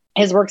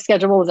his work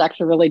schedule is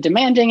actually really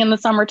demanding in the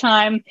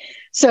summertime.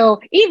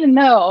 So even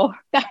though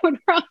that would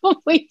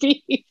probably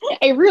be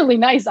a really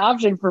nice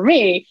option for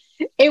me,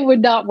 it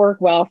would not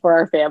work well for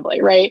our family,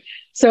 right?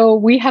 So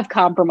we have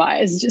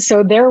compromised.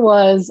 So there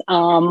was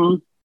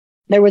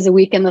a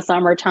week in the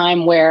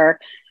summertime where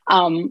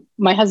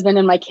my husband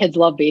and my kids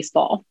love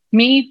baseball.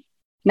 Me,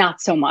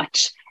 not so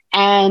much.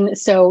 And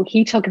so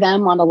he took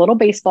them on a little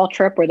baseball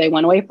trip where they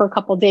went away for a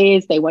couple of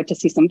days. They went to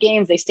see some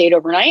games. They stayed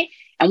overnight.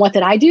 And what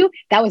did I do?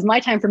 That was my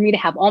time for me to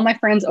have all my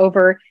friends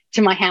over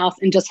to my house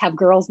and just have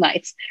girls'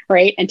 nights,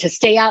 right? And to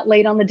stay out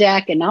late on the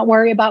deck and not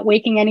worry about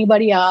waking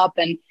anybody up,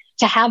 and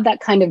to have that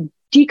kind of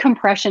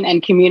decompression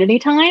and community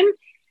time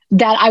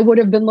that I would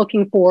have been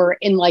looking for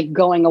in like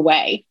going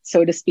away,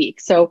 so to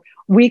speak. So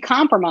we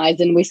compromised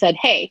and we said,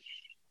 hey,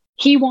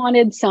 he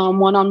wanted some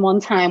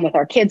one-on-one time with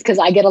our kids because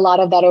I get a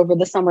lot of that over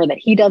the summer that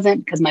he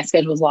doesn't, because my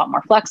schedule is a lot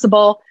more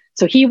flexible.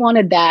 So he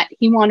wanted that.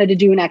 He wanted to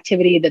do an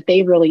activity that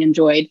they really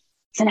enjoyed.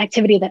 It's an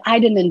activity that I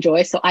didn't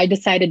enjoy. So I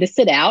decided to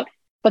sit out,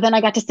 but then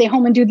I got to stay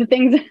home and do the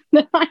things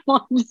that I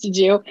wanted to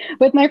do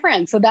with my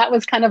friends. So that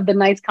was kind of the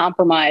nice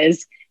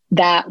compromise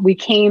that we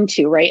came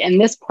to, right? And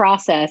this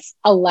process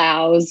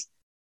allows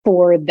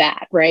for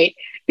that, right?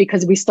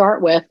 Because we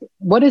start with,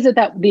 what is it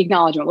that the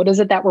acknowledgement, what is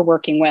it that we're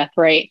working with,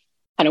 right?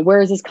 Kind of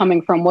where is this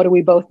coming from? What do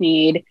we both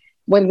need?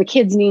 What do the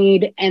kids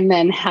need? And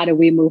then how do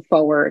we move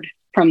forward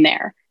from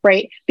there,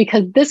 right?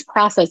 Because this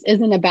process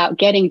isn't about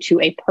getting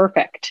to a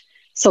perfect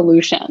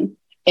solution.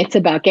 It's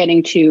about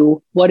getting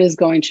to what is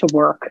going to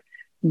work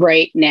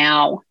right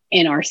now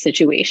in our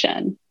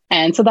situation.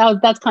 And so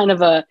that's kind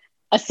of a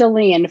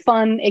silly and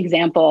fun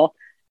example.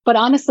 But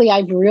honestly,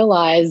 I've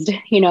realized,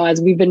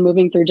 as we've been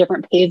moving through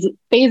different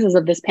phases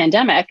of this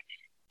pandemic,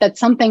 that's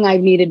something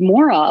I've needed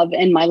more of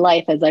in my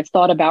life as I've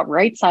thought about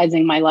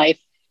right-sizing my life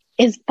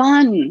is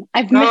fun.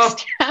 I've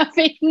missed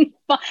having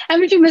fun.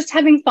 Haven't you missed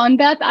having fun,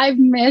 Beth? I've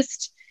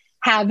missed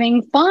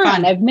having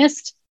fun. I've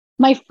missed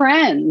my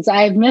friends.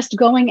 I've missed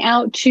going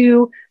out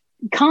to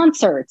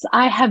concerts.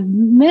 I have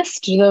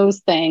missed those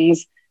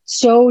things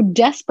so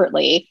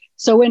desperately.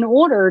 So in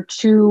order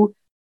to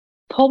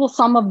pull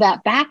some of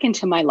that back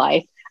into my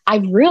life,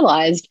 I've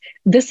realized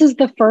this is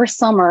the first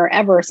summer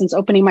ever since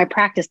opening my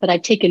practice that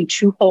I've taken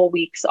 2 whole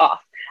weeks off.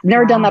 I've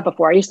never done that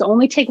before. I used to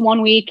only take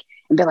 1 week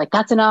and be like,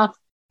 that's enough.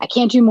 I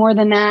can't do more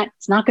than that.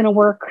 It's not going to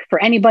work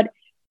for anybody.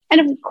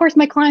 And of course,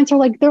 my clients are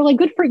like, they're like,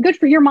 good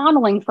for your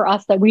modeling for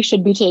us that we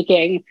should be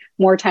taking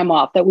more time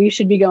off, that we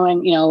should be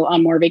going,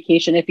 on more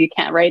vacation if you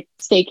can, right?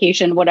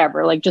 Staycation,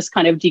 whatever, like just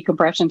kind of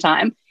decompression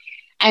time.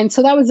 And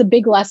so that was a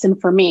big lesson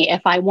for me.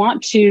 If I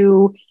want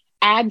to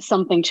add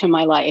something to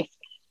my life,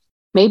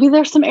 maybe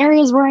there's some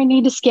areas where I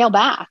need to scale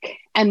back,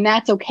 and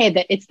that's okay.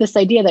 That it's this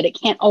idea that it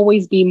can't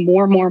always be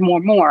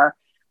more.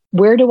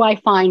 Where do I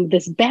find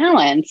this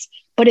balance?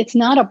 But it's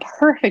not a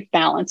perfect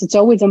balance. It's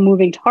always a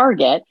moving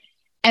target,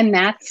 and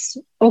that's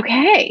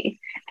okay.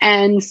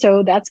 And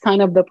so that's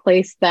kind of the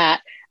place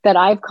that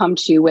I've come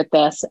to with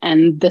this.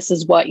 And this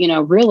is what,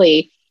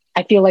 really,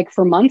 I feel like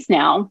for months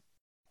now,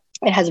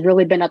 it has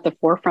really been at the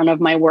forefront of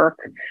my work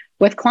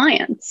with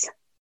clients.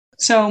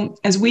 So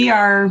as we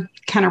are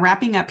kind of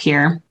wrapping up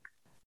here,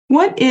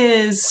 what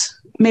is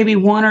maybe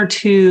 1 or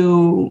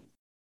 2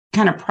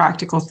 kind of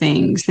practical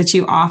things that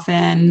you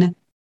often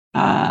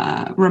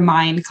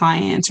remind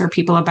clients or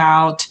people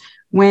about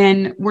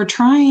when we're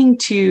trying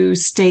to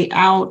stay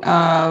out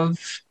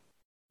of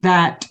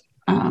that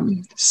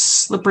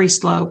slippery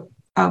slope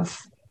of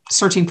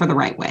searching for the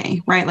right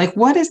way, right? Like,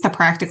 what is the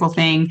practical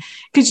thing?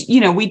 Because,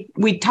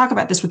 we talk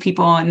about this with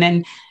people, and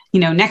then,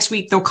 next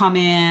week they'll come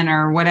in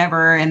or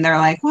whatever, and they're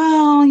like,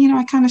 well,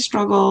 I kind of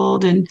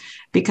struggled, and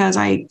because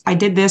I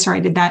did this or I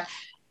did that.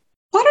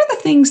 What are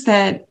the things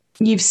that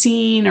you've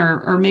seen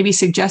or maybe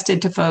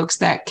suggested to folks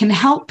that can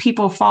help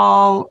people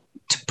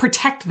to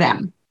protect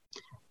them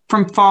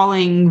from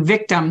falling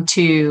victim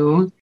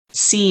to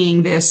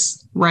seeing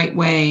this right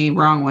way,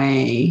 wrong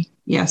way,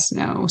 yes,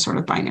 no, sort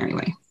of binary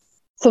way?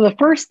 So the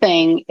first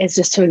thing is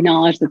just to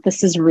acknowledge that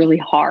this is really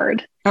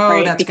hard. Oh,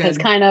 right? That's because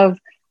good. kind of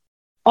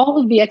all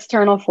of the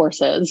external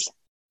forces,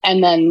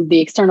 and then the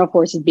external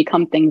forces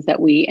become things that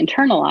we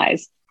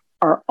internalize,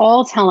 are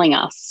all telling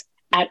us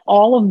at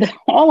all of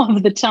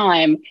the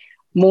time,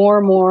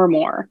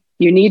 more.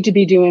 You need to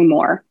be doing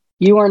more.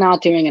 You are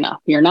not doing enough.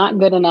 You're not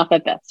good enough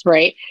at this,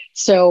 right?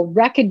 So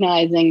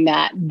recognizing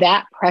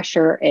that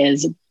pressure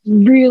is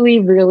really,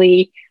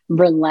 really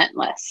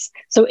relentless.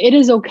 So it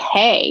is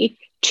okay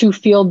to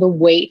feel the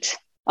weight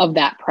of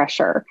that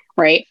pressure,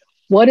 right?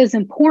 What is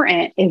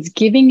important is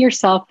giving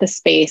yourself the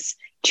space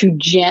to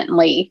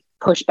gently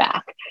push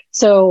back.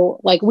 So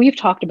like we've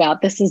talked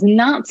about, this is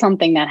not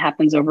something that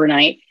happens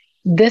overnight.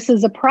 This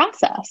is a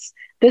process.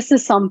 This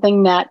is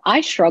something that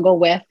I struggle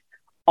with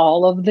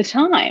all of the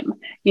time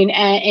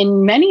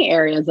in many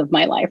areas of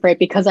my life, right?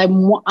 Because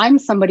I'm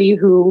somebody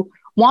who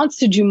wants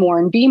to do more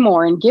and be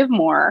more and give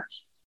more.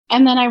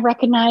 And then I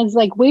recognize,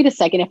 like, wait a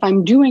second, if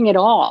I'm doing it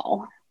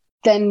all,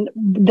 then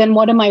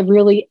what am I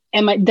really,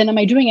 am I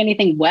doing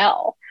anything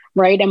well,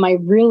 right? Am I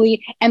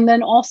really, and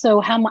then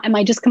also am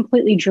I just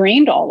completely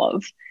drained all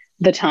of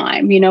the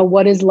time?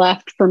 What is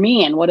left for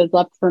me and what is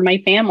left for my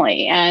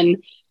family?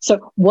 And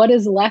so what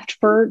is left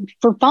for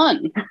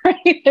fun,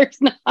 right? There's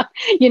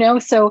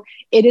not, so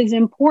it is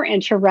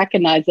important to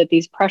recognize that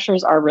these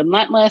pressures are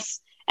relentless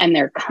and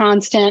they're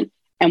constant.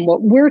 And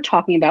what we're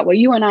talking about, what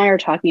you and I are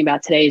talking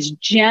about today, is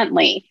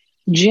gently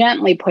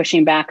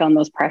pushing back on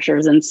those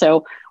pressures. And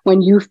so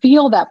when you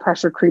feel that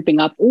pressure creeping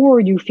up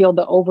or you feel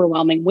the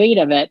overwhelming weight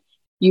of it,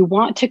 you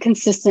want to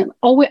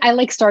I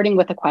like starting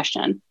with a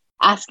question,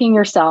 asking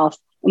yourself,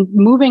 and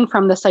moving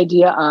from this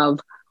idea of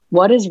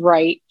what is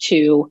right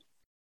to,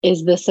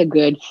 is this a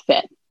good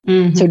fit?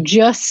 Mm-hmm. So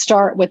just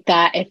start with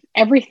that. If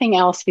everything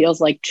else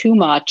feels like too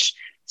much,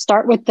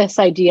 start with this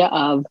idea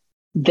of,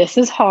 this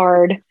is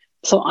hard.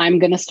 So I'm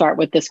going to start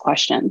with this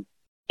question.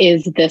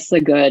 Is this a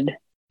good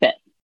fit?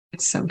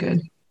 It's so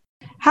good.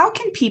 How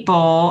can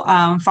people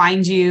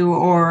find you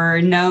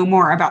or know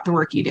more about the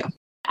work you do?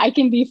 I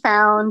can be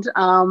found,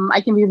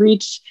 I can be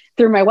reached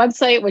through my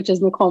website, which is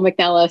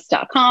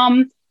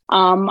NicoleMcNellis.com.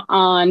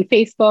 On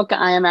Facebook,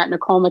 I am at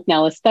Nicole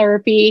McNellis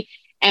Therapy.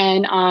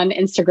 And on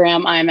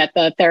Instagram, I'm at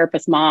the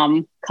Therapist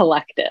Mom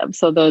Collective.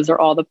 So those are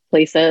all the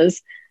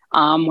places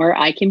where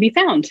I can be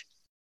found.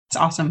 It's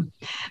awesome.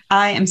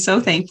 I am so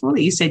thankful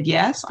that you said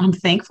yes. I'm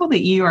thankful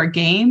that you are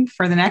game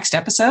for the next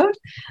episode.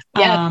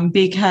 Yes.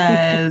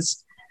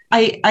 Because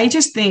I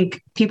just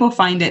think people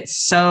find it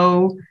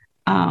so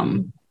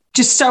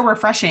just so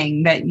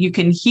refreshing that you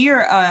can hear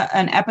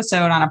an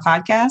episode on a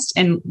podcast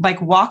and like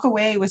walk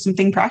away with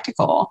something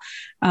practical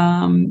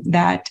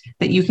that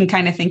you can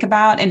kind of think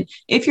about. And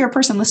if you're a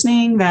person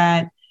listening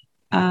that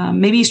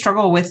maybe you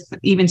struggle with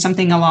even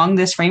something along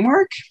this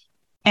framework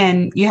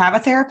and you have a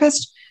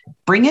therapist,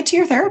 bring it to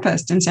your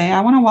therapist and say, I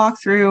want to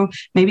walk through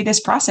maybe this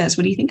process.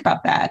 What do you think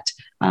about that?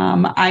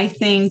 I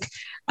think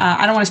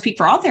I don't want to speak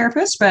for all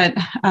therapists, but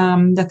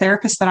the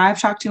therapists that I've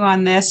talked to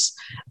on this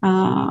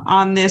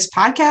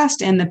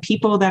podcast and the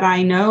people that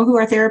I know who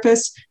are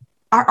therapists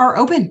are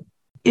open.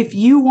 If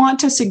you want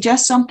to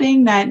suggest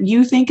something that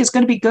you think is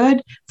going to be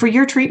good for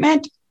your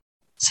treatment,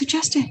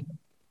 suggest it.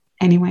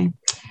 Anyway,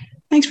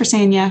 thanks for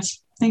saying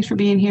yes. Thanks for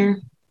being here.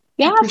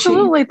 Yeah,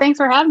 absolutely. Thanks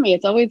for having me.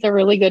 It's always a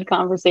really good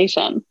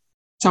conversation.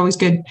 It's always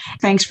good.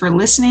 Thanks for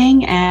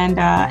listening. And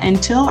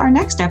until our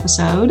next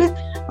episode,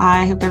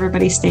 I hope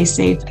everybody stays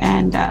safe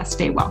and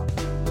stay well.